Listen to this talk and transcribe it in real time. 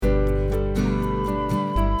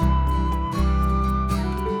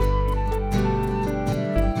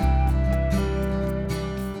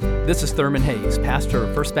This is Thurman Hayes, pastor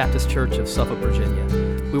of First Baptist Church of Suffolk, Virginia.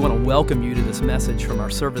 We want to welcome you to this message from our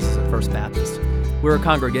services at First Baptist. We're a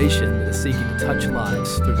congregation that is seeking to touch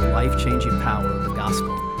lives through the life-changing power of the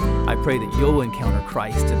gospel. I pray that you'll encounter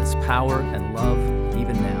Christ in his power and love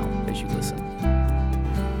even now as you listen.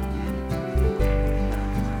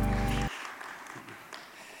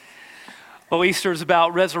 Well, Easter is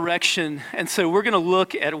about resurrection, and so we're going to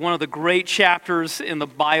look at one of the great chapters in the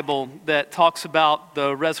Bible that talks about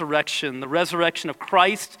the resurrection of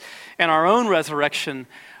Christ and our own resurrection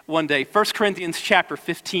one day. 1 Corinthians chapter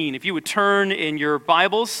 15. If you would turn in your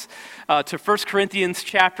Bibles to 1 Corinthians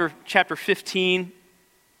chapter 15.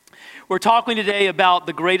 We're talking today about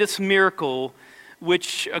the greatest miracle,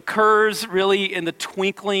 which occurs really in the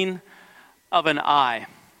twinkling of an eye.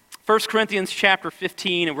 1 Corinthians chapter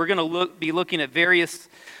 15, and we're going to be looking at various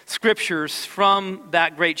scriptures from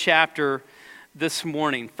that great chapter this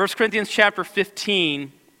morning. 1 Corinthians chapter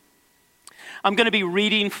 15, I'm going to be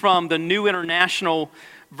reading from the New International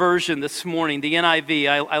Version this morning, the NIV.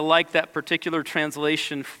 I like that particular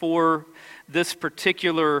translation for this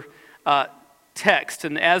particular text.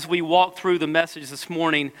 And as we walk through the message this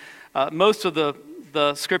morning, most of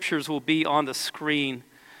the scriptures will be on the screen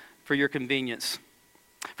for your convenience.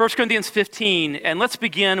 1 Corinthians 15, and let's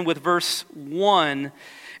begin with verse 1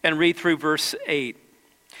 and read through verse 8.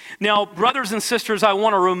 Now, brothers and sisters, I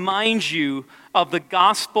want to remind you of the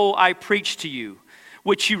gospel I preached to you,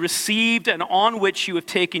 which you received and on which you have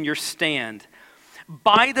taken your stand.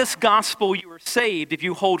 By this gospel you are saved if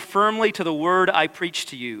you hold firmly to the word I preached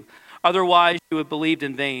to you. Otherwise you have believed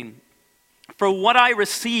in vain. For what I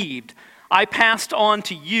received, I passed on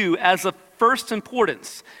to you as of first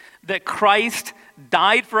importance, that Christ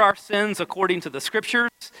died for our sins according to the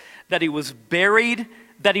scriptures, that he was buried,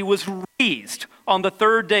 that he was raised on the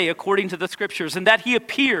third day according to the scriptures, and that he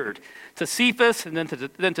appeared to Cephas and then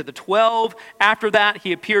to the 12. After that,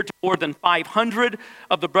 he appeared to more than 500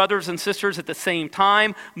 of the brothers and sisters at the same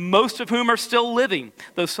time, most of whom are still living,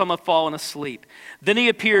 though some have fallen asleep. Then he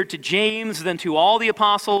appeared to James, then to all the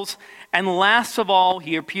apostles, and last of all,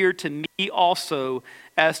 he appeared to me also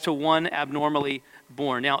as to one abnormally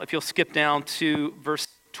born. Now, if you'll skip down to verse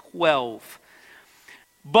 12.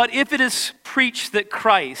 But if it is preached that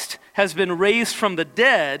Christ has been raised from the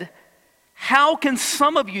dead, how can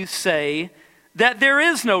some of you say that there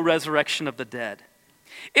is no resurrection of the dead?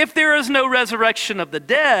 If there is no resurrection of the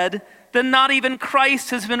dead, then not even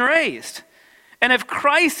Christ has been raised. And if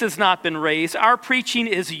Christ has not been raised, our preaching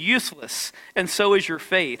is useless, and so is your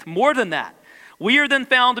faith. More than that, we are then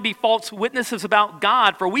found to be false witnesses about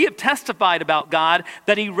God, for we have testified about God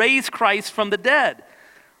that he raised Christ from the dead.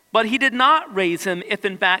 But he did not raise him if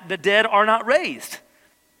in fact the dead are not raised.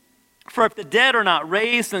 For if the dead are not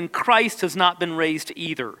raised, then Christ has not been raised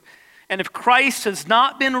either. And if Christ has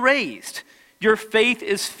not been raised, your faith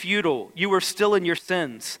is futile. You are still in your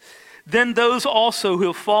sins. Then those also who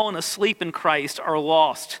have fallen asleep in Christ are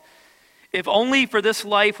lost. If only for this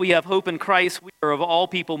life we have hope in Christ, we are of all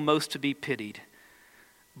people most to be pitied.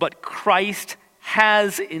 But Christ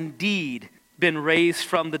has indeed been raised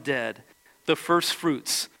from the dead, the first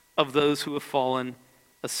fruits of those who have fallen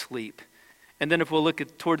asleep. And then if we'll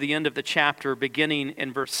look toward the end of the chapter, beginning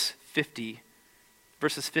in verses 50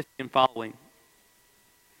 and following.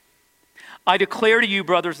 I declare to you,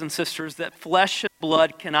 brothers and sisters, that flesh and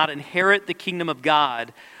blood cannot inherit the kingdom of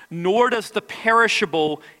God, nor does the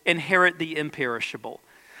perishable inherit the imperishable.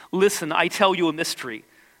 Listen, I tell you a mystery.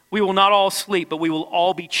 We will not all sleep, but we will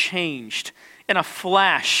all be changed in a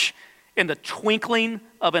flash, in the twinkling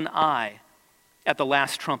of an eye, at the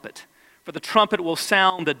last trumpet. For the trumpet will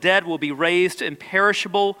sound, the dead will be raised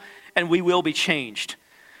imperishable, and we will be changed.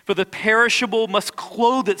 For the perishable must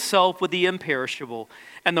clothe itself with the imperishable,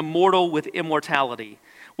 and the mortal with immortality.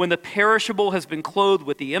 When the perishable has been clothed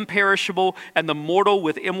with the imperishable, and the mortal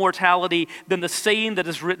with immortality, then the saying that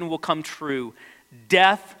is written will come true.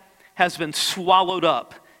 Death has been swallowed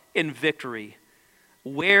up in victory.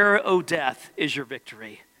 Where, O death, is your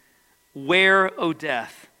victory? Where, O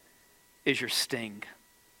death, is your sting?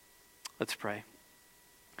 Let's pray.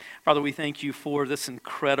 Father, we thank you for this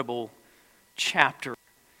incredible chapter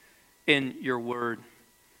in your word.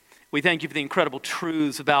 We thank you for the incredible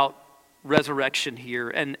truths about resurrection here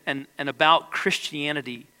and about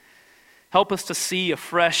Christianity. Help us to see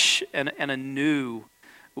afresh and anew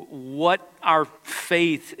what our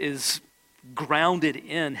faith is grounded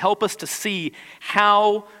in. Help us to see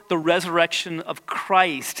how the resurrection of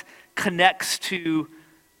Christ connects to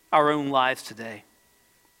our own lives today.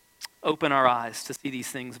 Open our eyes to see these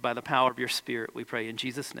things by the power of your Spirit, we pray in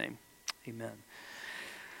Jesus' name. Amen.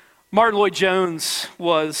 Martin Lloyd-Jones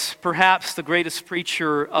was perhaps the greatest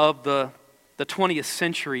preacher of the 20th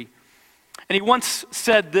century. And he once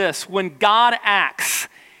said this: when God acts,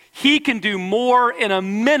 he can do more in a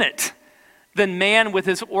minute than man with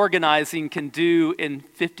his organizing can do in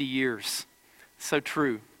 50 years. So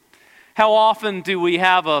true. How often do we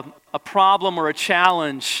have a problem or a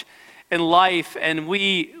challenge in life, and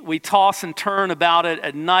we toss and turn about it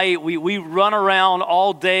at night? We run around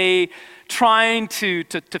all day trying to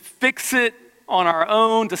fix it on our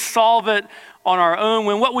own, to solve it on our own,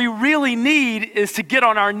 when what we really need is to get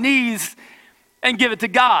on our knees and give it to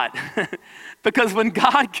God. Because when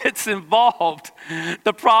God gets involved,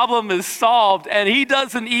 the problem is solved, and he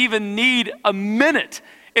doesn't even need a minute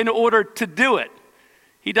in order to do it.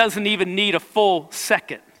 He doesn't even need a full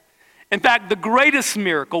second. In fact, the greatest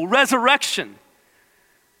miracle, resurrection,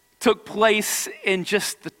 took place in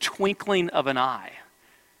just the twinkling of an eye.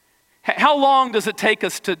 How long does it take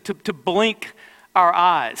us to blink our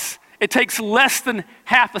eyes? It takes less than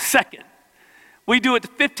half a second. We do it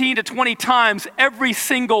 15 to 20 times every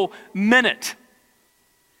single minute.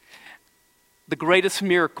 The greatest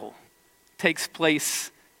miracle takes place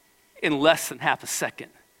in less than half a second.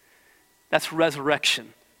 That's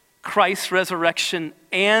resurrection. Christ's resurrection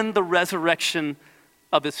and the resurrection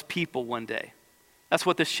of his people one day. That's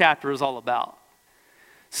what this chapter is all about.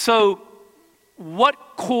 So, what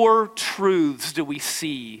core truths do we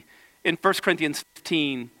see in 1 Corinthians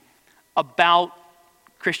 15 about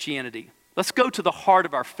Christianity? Let's go to the heart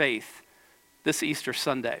of our faith this Easter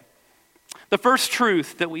Sunday. The first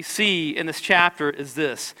truth that we see in this chapter is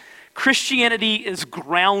this: Christianity is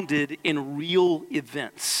grounded in real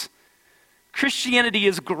events. Christianity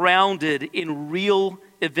is grounded in real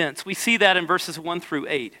events. We see that in verses 1 through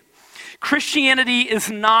 8. Christianity is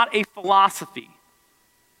not a philosophy.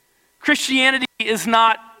 Christianity is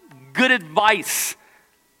not good advice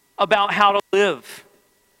about how to live.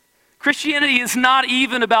 Christianity is not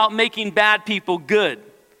even about making bad people good.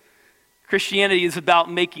 Christianity is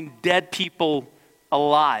about making dead people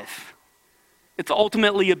alive. It's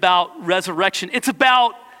ultimately about resurrection. It's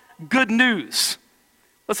about good news.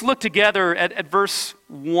 Let's look together at verse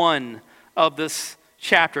 1 of this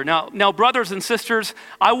chapter. Now, brothers and sisters,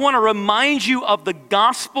 I want to remind you of the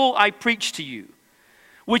gospel I preached to you,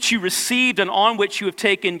 which you received and on which you have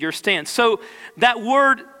taken your stand. So that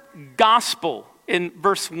word gospel in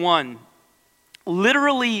verse 1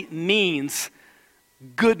 literally means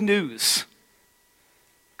good news.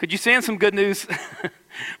 Could you stand some good news?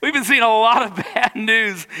 We've been seeing a lot of bad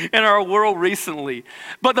news in our world recently.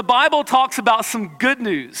 But the Bible talks about some good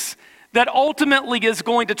news that ultimately is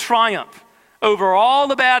going to triumph over all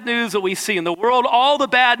the bad news that we see in the world, all the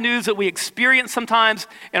bad news that we experience sometimes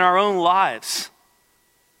in our own lives.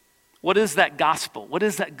 What is that gospel? What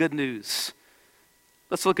is that good news?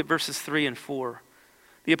 Let's look at verses 3 and 4.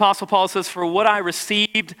 The Apostle Paul says, "For what I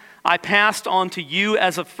received, I passed on to you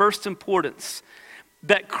as of first importance,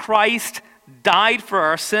 that Christ died for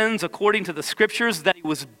our sins according to the Scriptures, that he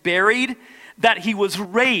was buried, that he was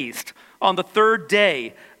raised on the third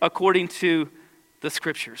day according to the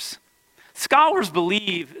Scriptures." Scholars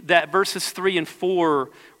believe that verses 3 and 4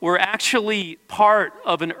 were actually part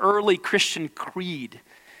of an early Christian creed.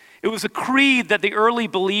 It was a creed that the early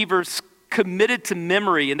believers committed to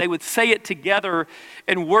memory, and they would say it together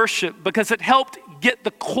in worship because it helped get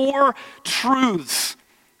the core truths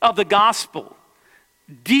of the gospel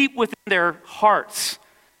deep within their hearts.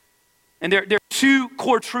 And there are two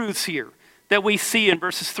core truths here that we see in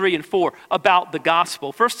verses 3 and 4 about the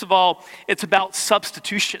gospel. First of all, it's about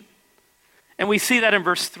substitution. And we see that in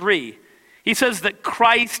verse 3. He says that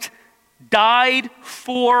Christ died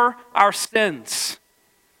for our sins.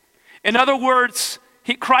 In other words,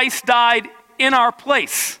 Christ died in our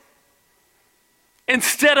place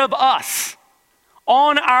instead of us,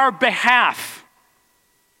 on our behalf.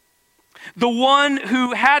 The one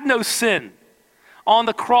who had no sin on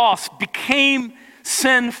the cross became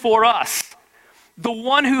sin for us. The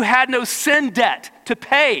one who had no sin debt to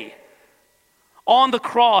pay on the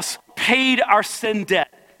cross paid our sin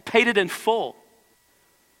debt, paid it in full.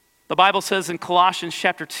 The Bible says in Colossians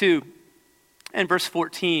chapter 2 and verse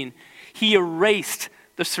 14, he erased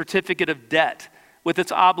the certificate of debt with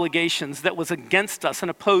its obligations that was against us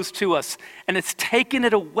and opposed to us, and it's taken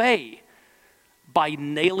it away by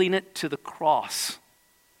nailing it to the cross.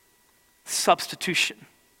 Substitution.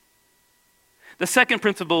 The second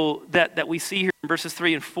principle that we see here in verses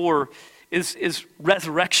 3 and 4 is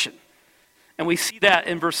resurrection. And we see that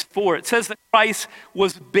in verse 4. It says that Christ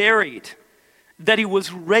was buried, that he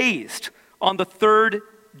was raised on the third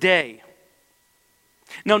day.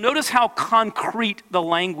 Now notice how concrete the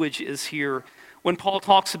language is here when Paul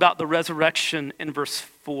talks about the resurrection in verse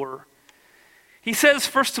 4. He says,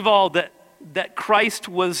 first of all, that Christ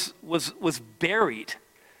was buried.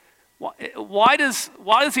 Why does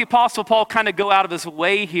the Apostle Paul kind of go out of his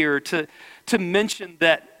way here to mention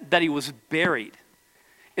that he was buried?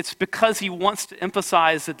 It's because he wants to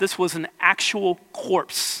emphasize that this was an actual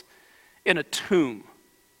corpse in a tomb.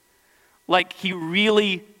 Like he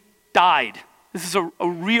really died. This is a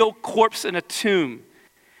real corpse in a tomb.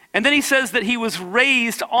 And then he says that he was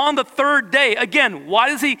raised on the third day. Again, why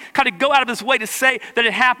does he kind of go out of his way to say that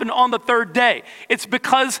it happened on the third day? It's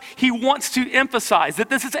because he wants to emphasize that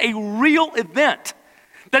this is a real event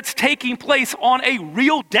that's taking place on a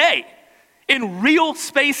real day, in real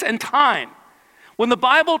space and time. When the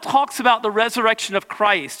Bible talks about the resurrection of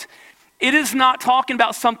Christ, it is not talking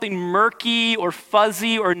about something murky or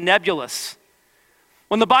fuzzy or nebulous.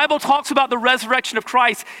 When the Bible talks about the resurrection of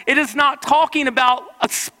Christ, it is not talking about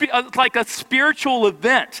like a spiritual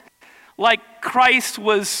event, like Christ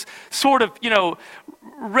was sort of,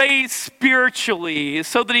 raised spiritually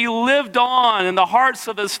so that he lived on in the hearts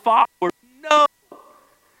of his followers. No.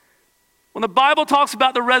 When the Bible talks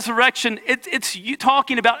about the resurrection, it's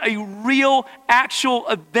talking about a real, actual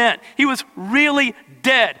event. He was really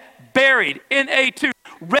dead, buried in a tomb,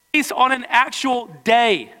 raised on an actual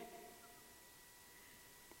day.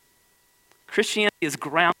 Christianity is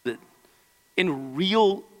grounded in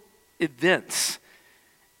real events.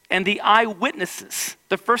 And the eyewitnesses,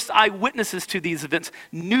 the first eyewitnesses to these events,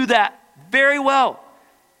 knew that very well.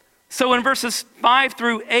 So in verses 5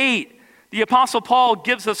 through 8, the Apostle Paul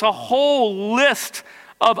gives us a whole list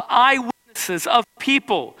of eyewitnesses, of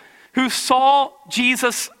people who saw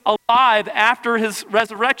Jesus alive after his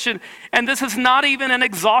resurrection. And this is not even an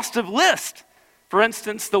exhaustive list. For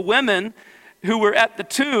instance, the women who were at the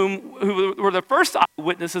tomb, who were the first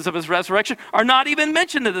eyewitnesses of his resurrection, are not even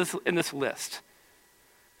mentioned in this list.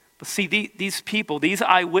 But see, these people, these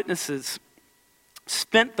eyewitnesses,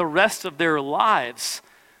 spent the rest of their lives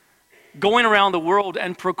going around the world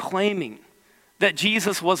and proclaiming that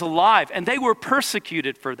Jesus was alive. And they were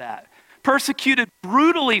persecuted for that, persecuted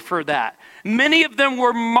brutally for that. Many of them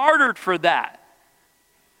were martyred for that.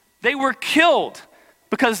 They were killed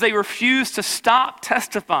because they refused to stop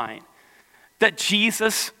testifying that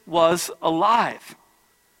Jesus was alive.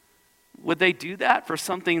 Would they do that for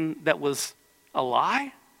something that was a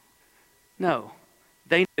lie? No,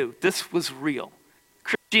 they knew this was real.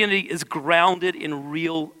 Christianity is grounded in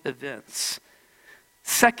real events.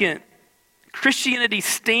 Second, Christianity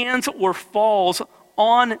stands or falls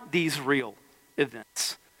on these real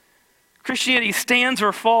events. Christianity stands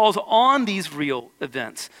or falls on these real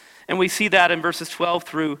events. And we see that in verses 12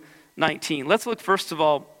 through 19. Let's look first of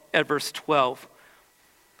all at verse 12.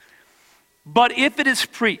 But if it is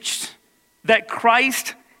preached that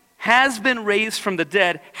Christ has been raised from the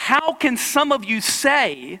dead, how can some of you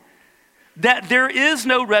say that there is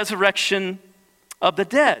no resurrection of the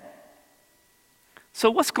dead?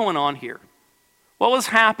 So what's going on here? What was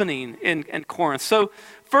happening in Corinth? So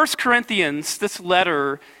 1 Corinthians, this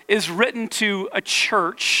letter, is written to a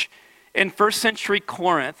church in first century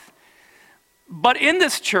Corinth. But in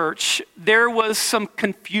this church, there was some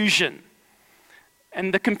confusion.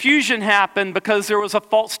 And the confusion happened because there was a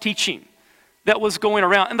false teaching that was going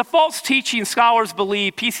around. And the false teaching, scholars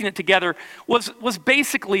believe, piecing it together, was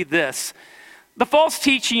basically this. The false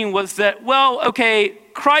teaching was that,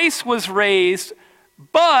 Christ was raised,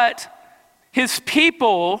 but his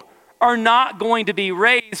people are not going to be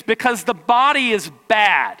raised because the body is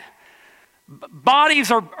bad.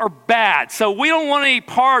 Bodies are bad, so we don't want any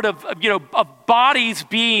part of bodies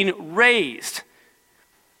being raised.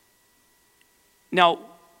 Now,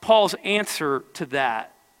 Paul's answer to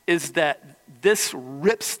that is that this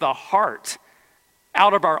rips the heart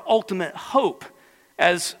out of our ultimate hope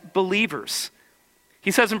as believers.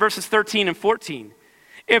 He says in verses 13 and 14,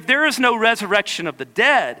 if there is no resurrection of the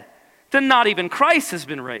dead, then not even Christ has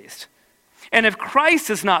been raised. And if Christ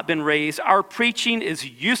has not been raised, our preaching is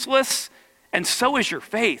useless, and so is your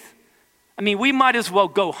faith. I mean, we might as well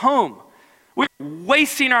go home. We're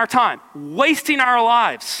wasting our time, wasting our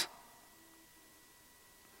lives.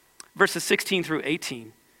 Verses 16 through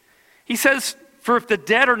 18. He says, for if the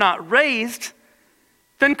dead are not raised,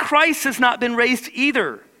 then Christ has not been raised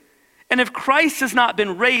either. And if Christ has not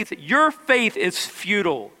been raised, your faith is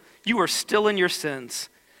futile. You are still in your sins.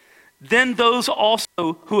 Then those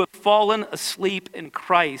also who have fallen asleep in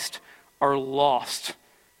Christ are lost.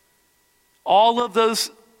 All of those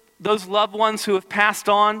loved ones who have passed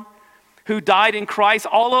on, who died in Christ,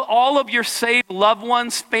 all of your saved loved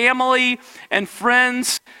ones, family and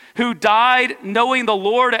friends who died knowing the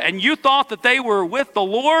Lord, and you thought that they were with the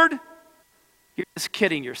Lord, You're just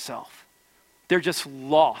kidding yourself. They're just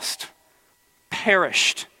lost,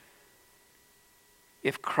 perished,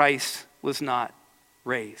 if Christ was not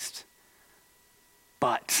raised.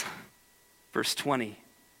 But, verse 20,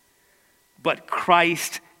 but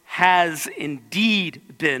Christ has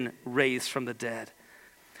indeed been raised from the dead,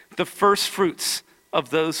 the first fruits of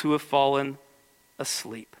those who have fallen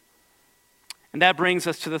asleep. And that brings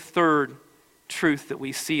us to the third truth that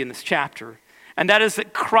we see in this chapter, and that is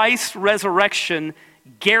that Christ's resurrection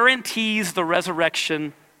guarantees the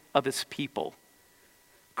resurrection of his people.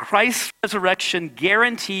 Christ's resurrection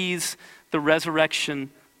guarantees the resurrection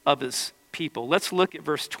of his people. Let's look at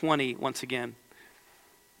verse 20 once again.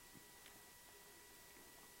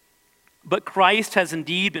 But Christ has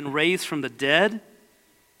indeed been raised from the dead,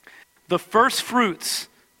 the first fruits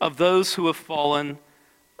of those who have fallen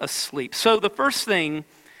asleep. So the first thing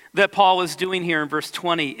that Paul is doing here in verse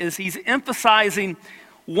 20 is he's emphasizing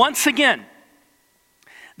once again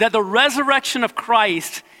that the resurrection of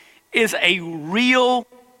Christ is a real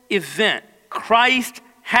event. Christ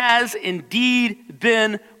has indeed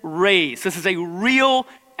been raised. This is a real,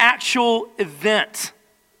 actual event.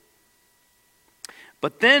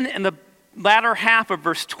 But then in the latter half of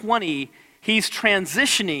verse 20, he's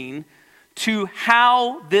transitioning to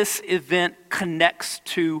how this event connects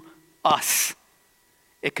to us.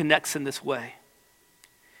 It connects in this way.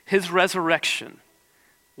 His resurrection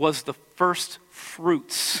was the first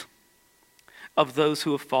fruits of those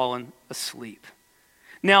who have fallen asleep.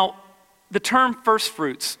 Now, the term first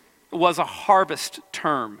fruits was a harvest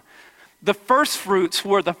term. The first fruits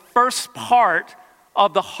were the first part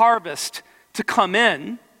of the harvest to come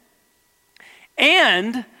in,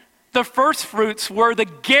 and the first fruits were the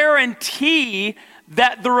guarantee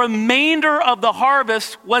that the remainder of the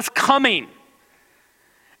harvest was coming.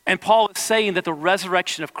 And Paul is saying that the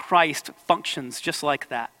resurrection of Christ functions just like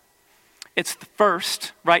that. It's the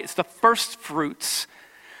first, right? It's the first fruits.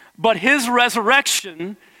 But his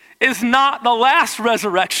resurrection is not the last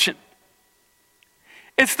resurrection.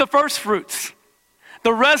 It's the first fruits.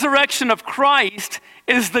 The resurrection of Christ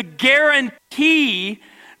is the guarantee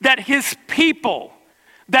that his people,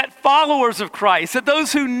 that followers of Christ, that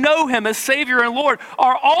those who know him as Savior and Lord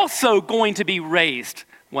are also going to be raised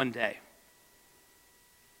one day.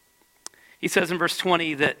 He says in verse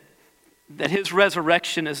 20 that his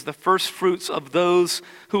resurrection is the first fruits of those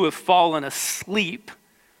who have fallen asleep.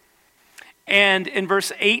 And in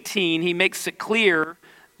verse 18, he makes it clear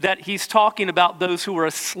that he's talking about those who are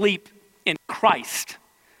asleep in Christ.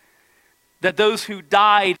 That those who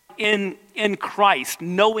died in Christ,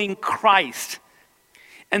 knowing Christ.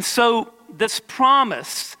 And so this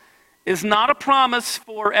promise is not a promise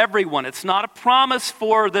for everyone. It's not a promise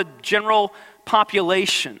for the general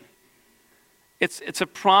population. It's a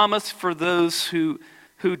promise for those who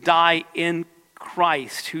die in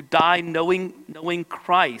Christ, who die knowing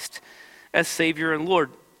Christ as Savior and Lord,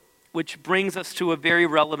 which brings us to a very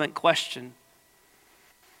relevant question.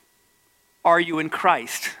 Are you in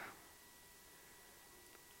Christ?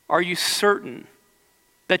 Are you certain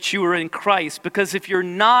that you are in Christ? Because if you're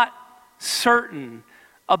not certain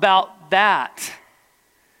about that,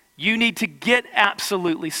 you need to get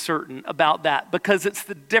absolutely certain about that, because it's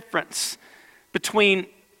the difference between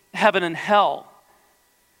heaven and hell.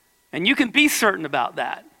 And you can be certain about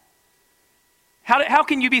that. How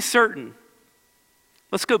can you be certain?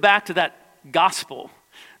 Let's go back to that gospel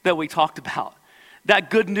that we talked about. That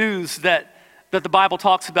good news that the Bible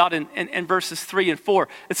talks about in verses 3 and 4.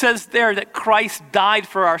 It says there that Christ died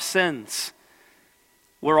for our sins.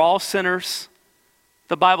 We're all sinners.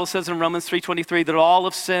 The Bible says in Romans 3:23 that all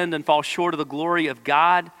have sinned and fall short of the glory of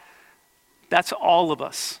God. That's all of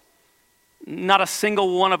us. Not a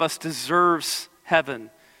single one of us deserves heaven.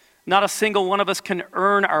 Not a single one of us can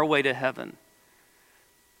earn our way to heaven.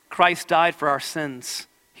 Christ died for our sins.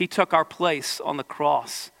 He took our place on the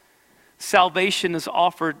cross. Salvation is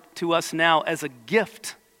offered to us now as a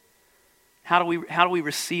gift. How do we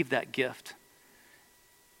receive that gift?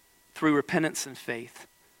 Through repentance and faith.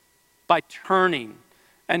 By turning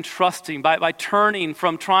and trusting, by turning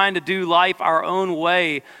from trying to do life our own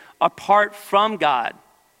way apart from God,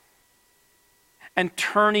 and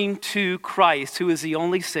turning to Christ, who is the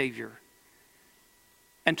only Savior,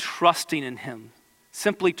 and trusting in him.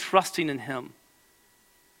 Simply trusting in him.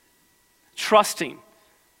 Trusting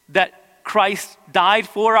that Christ died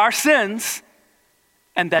for our sins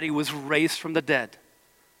and that he was raised from the dead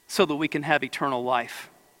so that we can have eternal life.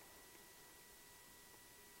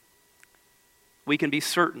 We can be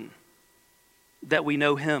certain that we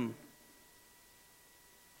know him.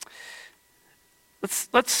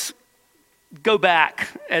 Let's go back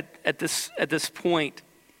at this point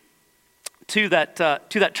to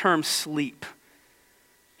that term sleep.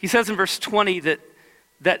 He says in verse 20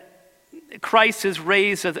 that Christ is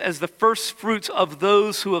raised as the first fruits of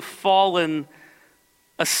those who have fallen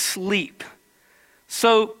asleep.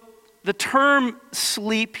 So the term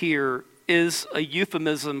sleep here is a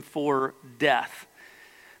euphemism for death.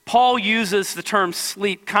 Paul uses the term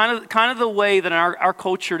sleep kind of the way that in our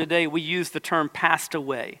culture today we use the term passed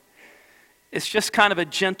away. It's just kind of a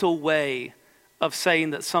gentle way of saying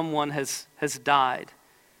that someone has died.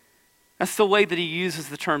 That's the way that he uses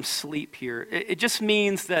the term sleep here. It just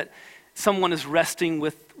means that someone is resting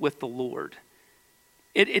with the Lord.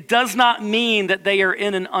 It does not mean that they are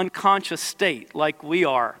in an unconscious state like we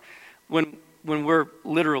are when we're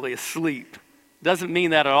literally asleep. It doesn't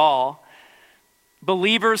mean that at all.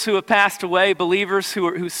 Believers who have passed away, believers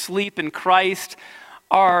who sleep in Christ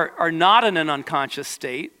are not in an unconscious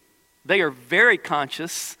state. They are very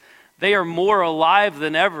conscious. They are more alive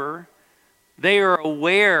than ever. They are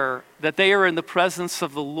aware that they are in the presence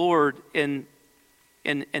of the Lord in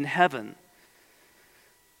heaven.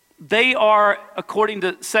 They are, according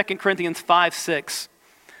to 2 Corinthians 5:6,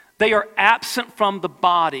 they are absent from the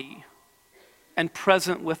body and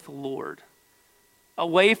present with the Lord.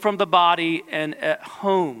 Away from the body and at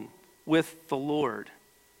home with the Lord.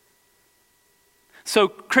 So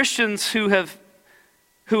Christians who have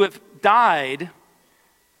died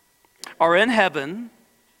are in heaven.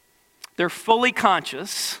 They're fully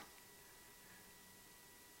conscious.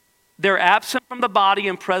 They're absent from the body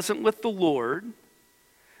and present with the Lord.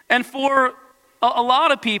 And for a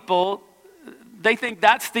lot of people, they think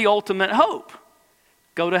that's the ultimate hope.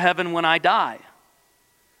 Go to heaven when I die.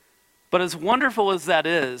 But as wonderful as that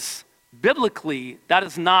is, biblically, that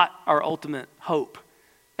is not our ultimate hope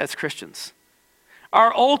as Christians.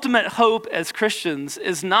 Our ultimate hope as Christians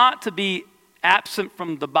is not to be absent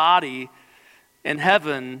from the body in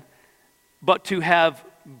heaven, but to have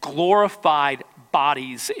glorified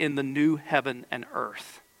bodies in the new heaven and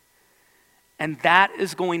earth. And that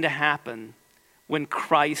is going to happen when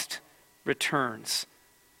Christ returns.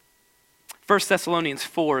 1 Thessalonians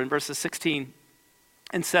 4 in verses 16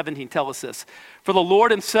 and 17 tell us this. For the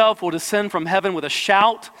Lord himself will descend from heaven with a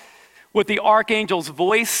shout, with the archangel's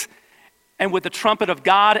voice, and with the trumpet of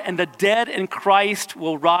God, and the dead in Christ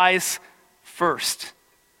will rise first.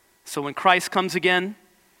 So when Christ comes again,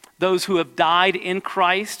 those who have died in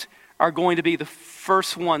Christ are going to be the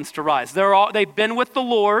first ones to rise. They've been with the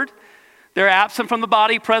Lord. They're absent from the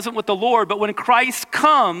body, present with the Lord. But when Christ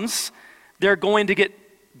comes, they're going to get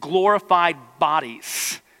glorified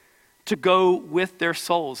bodies to go with their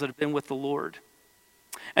souls that have been with the Lord.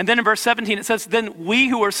 And then in verse 17, it says, then we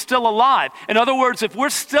who are still alive. In other words, if we're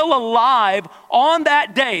still alive on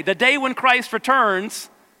that day, the day when Christ returns,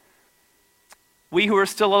 we who are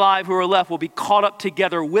still alive, who are left, will be caught up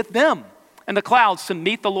together with them in the clouds to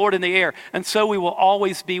meet the Lord in the air. And so we will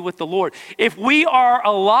always be with the Lord. If we are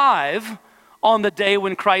alive on the day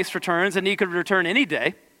when Christ returns, and he could return any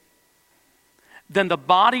day, then the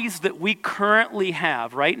bodies that we currently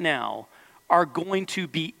have right now are going to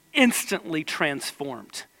be instantly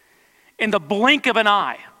transformed. In the blink of an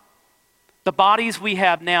eye, the bodies we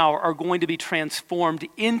have now are going to be transformed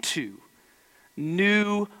into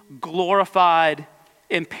new, glorified,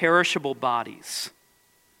 imperishable bodies.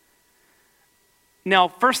 Now,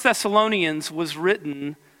 1 Thessalonians was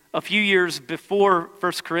written a few years before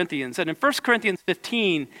 1 Corinthians. And in 1 Corinthians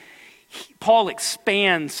 15, Paul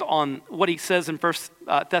expands on what he says in 1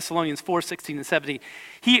 Thessalonians 4, 16 and 17.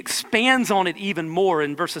 He expands on it even more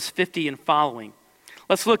in verses 50 and following.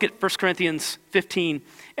 Let's look at 1 Corinthians 15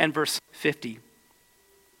 and verse 50.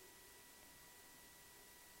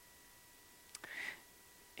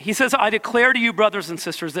 He says, I declare to you, brothers and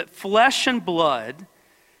sisters, that flesh and blood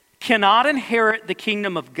cannot inherit the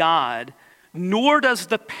kingdom of God, nor does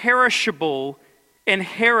the perishable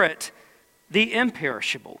inherit the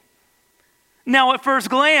imperishable. Now, at first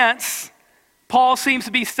glance, Paul seems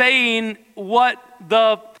to be saying what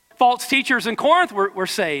the false teachers in Corinth were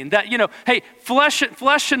saying, that, hey, flesh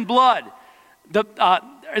and blood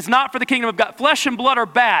is not for the kingdom of God. Flesh and blood are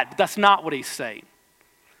bad, but that's not what he's saying.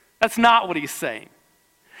 That's not what he's saying.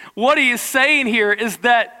 What he is saying here is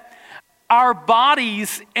that our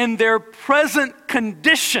bodies in their present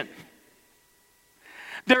condition,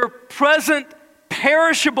 their present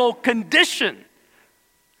perishable condition,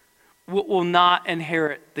 will not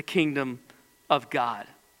inherit the kingdom of God.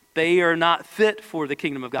 They are not fit for the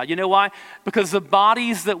kingdom of God. You know why? Because the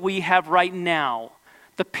bodies that we have right now,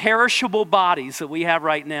 the perishable bodies that we have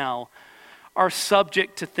right now, are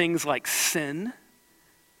subject to things like sin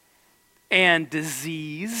and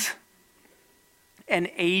disease and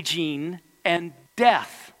aging and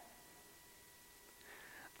death.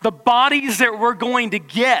 The bodies that we're going to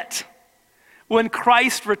get when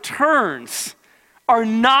Christ returns are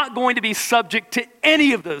not going to be subject to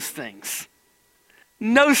any of those things.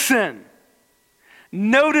 No sin,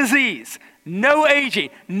 no disease, no aging,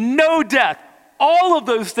 no death, all of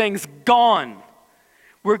those things gone.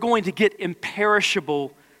 We're going to get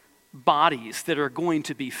imperishable bodies that are going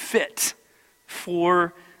to be fit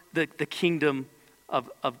for the kingdom of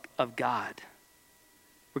God.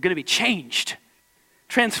 We're going to be changed,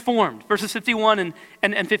 transformed. Verses 51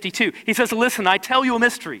 and 52. He says, listen, I tell you a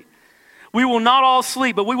mystery. We will not all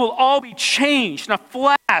sleep, but we will all be changed in a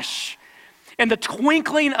flash, in the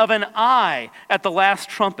twinkling of an eye at the last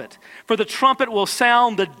trumpet. For the trumpet will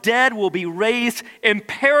sound, the dead will be raised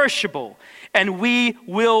imperishable, and we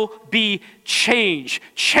will be changed.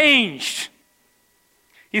 Changed.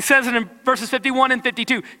 He says it in verses 51 and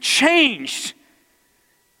 52, changed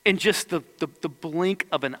in just the blink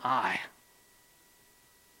of an eye.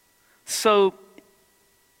 So,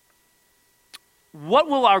 what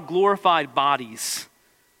will our glorified bodies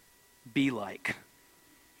be like?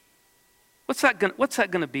 What's that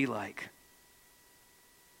going to be like?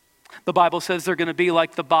 The Bible says they're going to be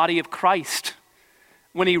like the body of Christ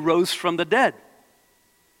when he rose from the dead.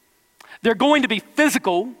 They're going to be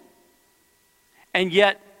physical and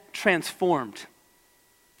yet transformed,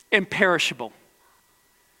 imperishable.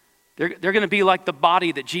 They're going to be like the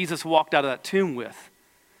body that Jesus walked out of that tomb with.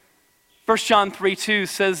 1 John 3:2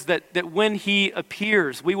 says that when he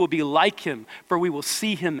appears, we will be like him, for we will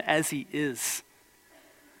see him as he is.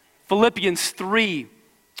 Philippians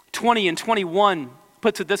 3:20 and 21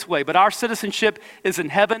 puts it this way, but our citizenship is in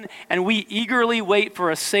heaven, and we eagerly wait for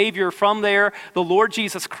a Savior from there, the Lord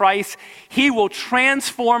Jesus Christ. He will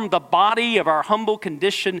transform the body of our humble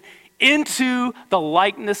condition into the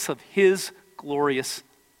likeness of his glorious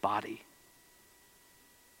body.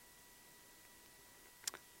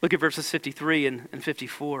 Look at verses 53 and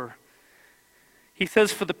 54. He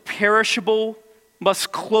says, for the perishable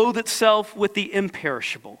must clothe itself with the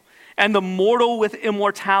imperishable, and the mortal with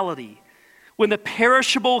immortality. When the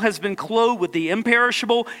perishable has been clothed with the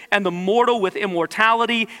imperishable, and the mortal with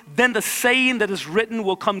immortality, then the saying that is written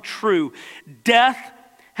will come true. Death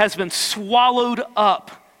has been swallowed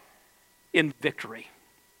up in victory.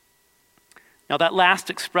 Now that last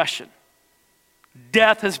expression,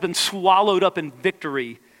 death has been swallowed up in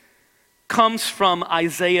victory, comes from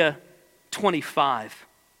Isaiah 25.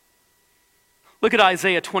 Look at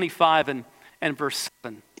Isaiah 25 and verse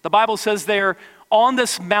 7. The Bible says there, on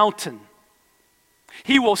this mountain,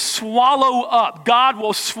 he will swallow up, God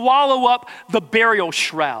will swallow up the burial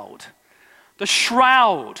shroud. The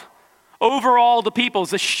shroud over all the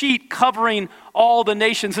peoples, the sheet covering all the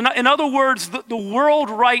nations. In other words, the world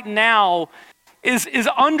right now is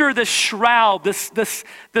under this shroud,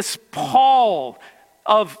 this pall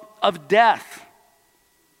of death.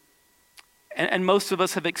 And most of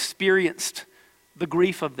us have experienced the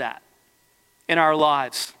grief of that in our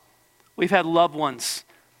lives. We've had loved ones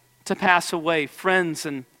to pass away, friends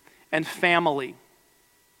and family.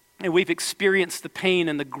 And we've experienced the pain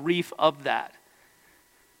and the grief of that.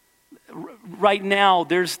 Right now,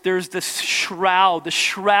 there's this shroud. The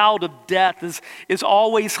shroud of death is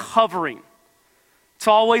always hovering. It's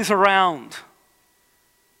always around.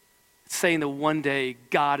 It's saying that one day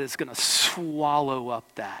God is going to swallow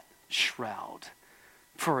up that shroud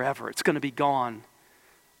forever. It's going to be gone.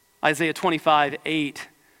 Isaiah 25:8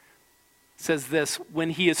 says this, when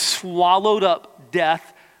he has swallowed up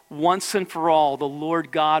death once and for all, the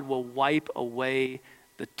Lord God will wipe away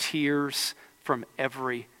the tears from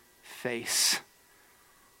every face.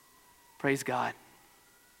 Praise God.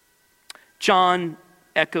 John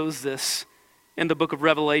echoes this in the book of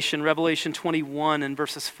Revelation 21 and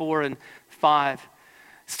verses 4 and 5.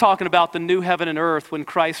 It's talking about the new heaven and earth when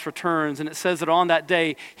Christ returns, and it says that on that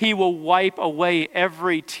day, he will wipe away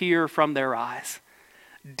every tear from their eyes.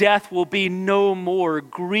 Death will be no more.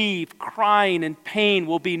 Grief, crying, and pain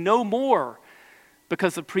will be no more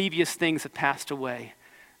because the previous things have passed away.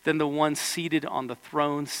 Then the one seated on the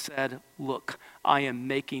throne said, look, I am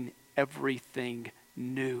making everything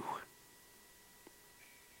new.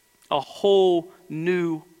 A whole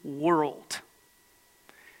new world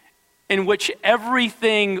in which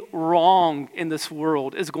everything wrong in this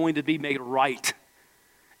world is going to be made right.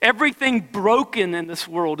 Everything broken in this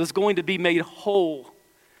world is going to be made whole.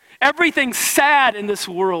 Everything sad in this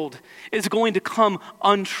world is going to come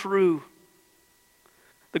untrue.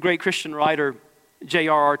 The great Christian writer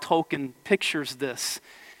J.R.R. Tolkien pictures this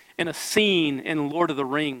in a scene in Lord of the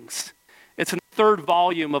Rings. It's in the third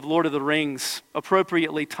volume of Lord of the Rings,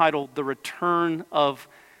 appropriately titled The Return of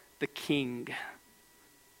the King.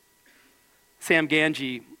 Sam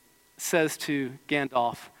Gamgee says to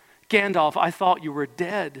Gandalf, "Gandalf, I thought you were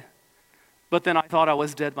dead, but then I thought I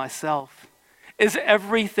was dead myself. Is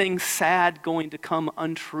everything sad going to come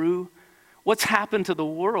untrue? What's happened to the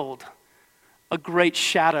world?" "A great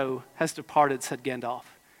shadow has departed," said Gandalf.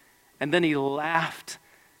 And then he laughed,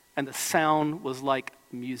 and the sound was like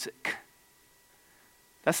music.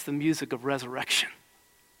 That's the music of resurrection.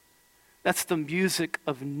 That's the music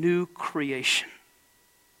of new creation.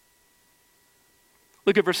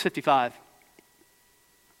 Look at verse 55.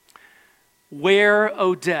 "Where,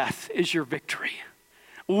 O death, is your victory?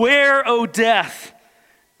 Where, O death,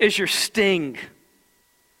 is your sting?"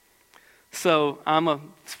 So I'm a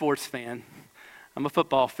sports fan. I'm a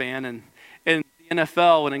football fan. And in the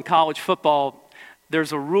NFL and in college football,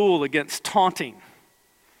 there's a rule against taunting.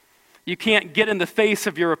 You can't get in the face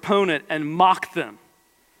of your opponent and mock them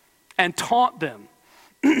and taunt them.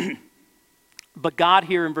 But God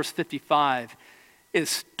here in verse 55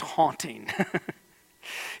 is taunting.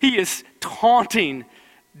 He is taunting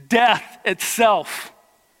death itself.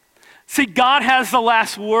 See, God has the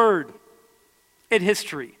last word in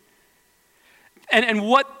history. And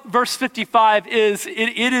what verse 55 is,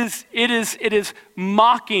 it is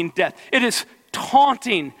mocking death. It is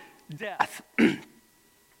taunting death.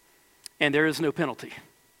 And there is no penalty.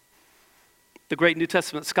 The great New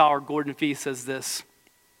Testament scholar Gordon Fee says this: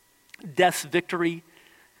 "Death's victory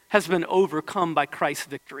has been overcome by Christ's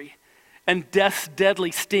victory, and death's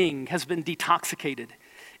deadly sting has been detoxicated.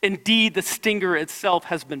 Indeed, the stinger itself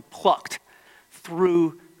has been plucked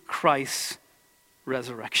through Christ's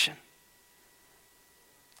resurrection."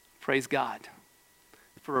 Praise God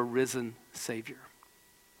for a risen Savior.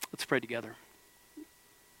 Let's pray together.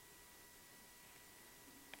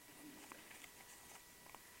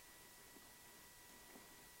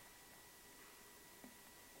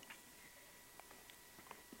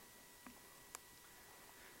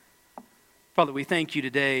 Father, we thank you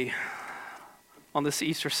today on this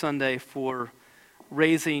Easter Sunday for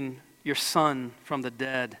raising your Son from the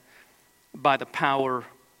dead by the power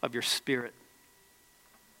of your Spirit.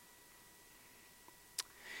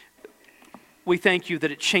 We thank you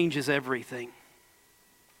that it changes everything.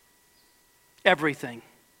 Everything.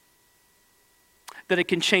 That it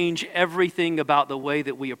can change everything about the way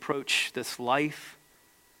that we approach this life.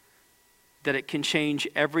 That it can change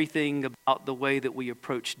everything about the way that we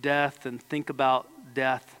approach death and think about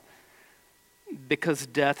death, because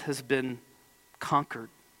death has been conquered.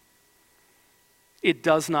 It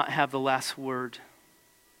does not have the last word.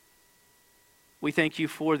 We thank you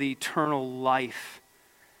for the eternal life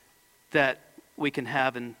that we can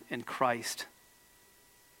have in Christ.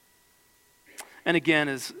 And again,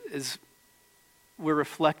 as we're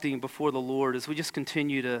reflecting before the Lord, as we just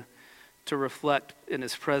continue to reflect in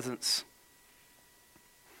his presence,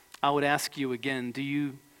 I would ask you again, do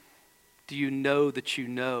you know that you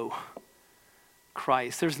know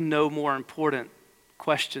Christ? There's no more important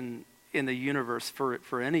question in the universe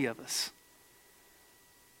for any of us.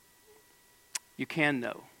 You can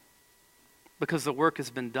know, because the work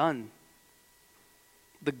has been done.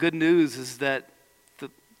 The good news is that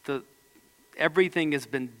the everything has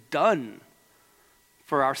been done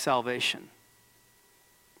for our salvation.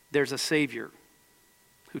 There's a Savior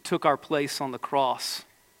who took our place on the cross,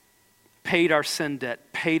 paid our sin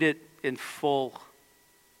debt, paid it in full,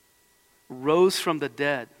 rose from the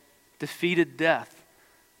dead, defeated death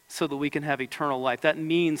so that we can have eternal life. That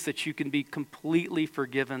means that you can be completely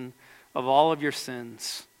forgiven of all of your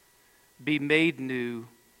sins, be made new,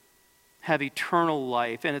 have eternal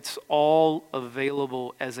life, and it's all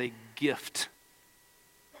available as a gift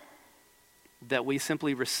that we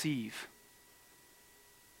simply receive.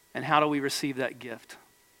 And how do we receive that gift?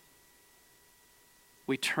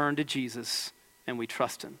 We turn to Jesus and we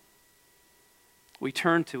trust him. We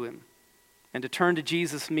turn to him. And to turn to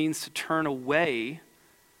Jesus means to turn away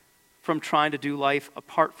from trying to do life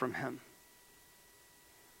apart from him.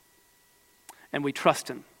 And we trust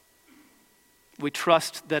him. We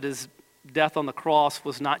trust that his death on the cross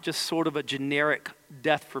was not just sort of a generic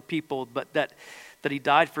death for people, but that he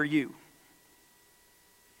died for you.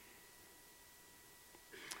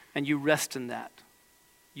 And you rest in that.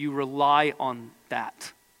 You rely on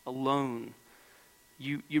that alone.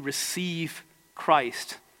 You receive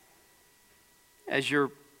Christ as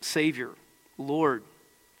your Savior, Lord,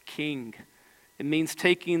 King. It means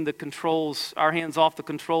taking the controls, our hands off the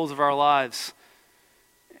controls of our lives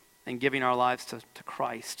and giving our lives to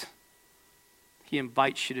Christ. He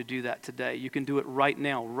invites you to do that today. You can do it right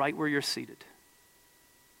now, right where you're seated.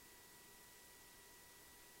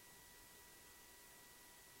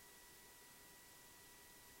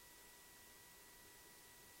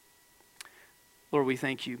 Lord, we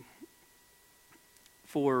thank you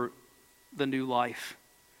for the new life,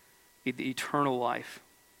 the eternal life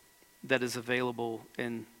that is available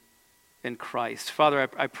in Christ. Father,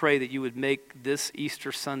 I pray that you would make this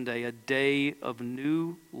Easter Sunday a day of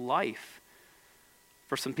new life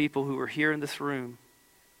for some people who are here in this room,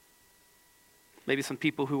 maybe some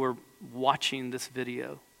people who are watching this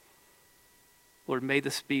video. Lord, may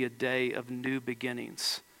this be a day of new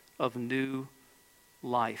beginnings, of new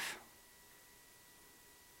life,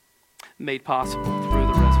 made possible through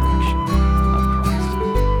the resurrection of Christ.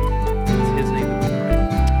 In his name we pray.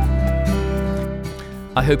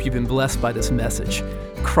 I hope you've been blessed by this message.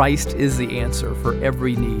 Christ is the answer for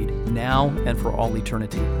every need, now and for all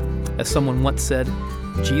eternity. As someone once said,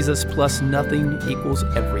 Jesus plus nothing equals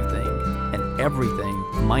everything, and everything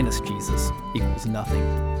minus Jesus equals nothing.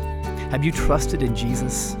 Have you trusted in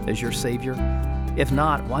Jesus as your Savior? If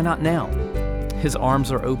not, why not now? His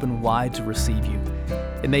arms are open wide to receive you.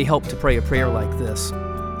 It may help to pray a prayer like this.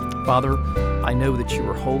 Father, I know that you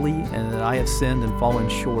are holy and that I have sinned and fallen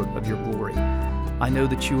short of your glory. I know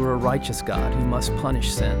that you are a righteous God who must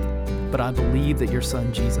punish sin, but I believe that your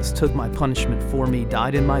Son Jesus took my punishment for me,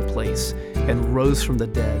 died in my place, and rose from the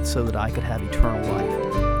dead so that I could have eternal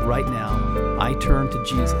life. Right now, I turn to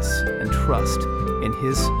Jesus and trust in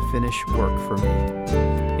his finished work for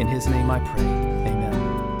me. In his name I pray,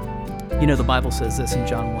 amen. You know, the Bible says this in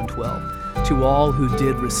John 1:12, to all who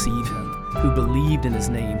did receive him, who believed in his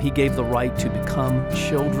name, he gave the right to become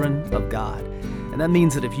children of God. And that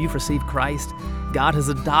means that if you've received Christ, God has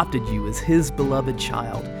adopted you as his beloved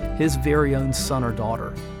child, his very own son or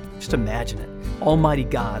daughter. Just imagine it. Almighty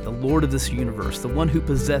God, the Lord of this universe, the one who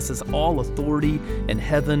possesses all authority in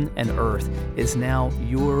heaven and earth, is now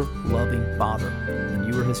your loving Father,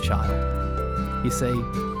 and you are his child. You say,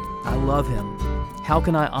 I love him. How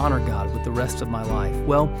can I honor God with the rest of my life?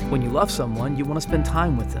 Well, when you love someone, you want to spend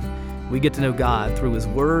time with them. We get to know God through his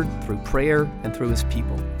word, through prayer, and through his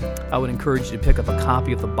people. I would encourage you to pick up a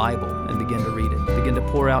copy of the Bible and begin to read it. Begin to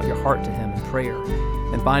pour out your heart to him in prayer.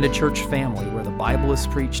 And find a church family where the Bible is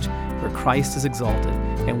preached, where Christ is exalted,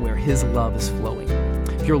 and where his love is flowing.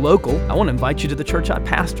 If you're local, I want to invite you to the church I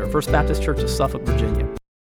pastor, First Baptist Church of Suffolk, Virginia.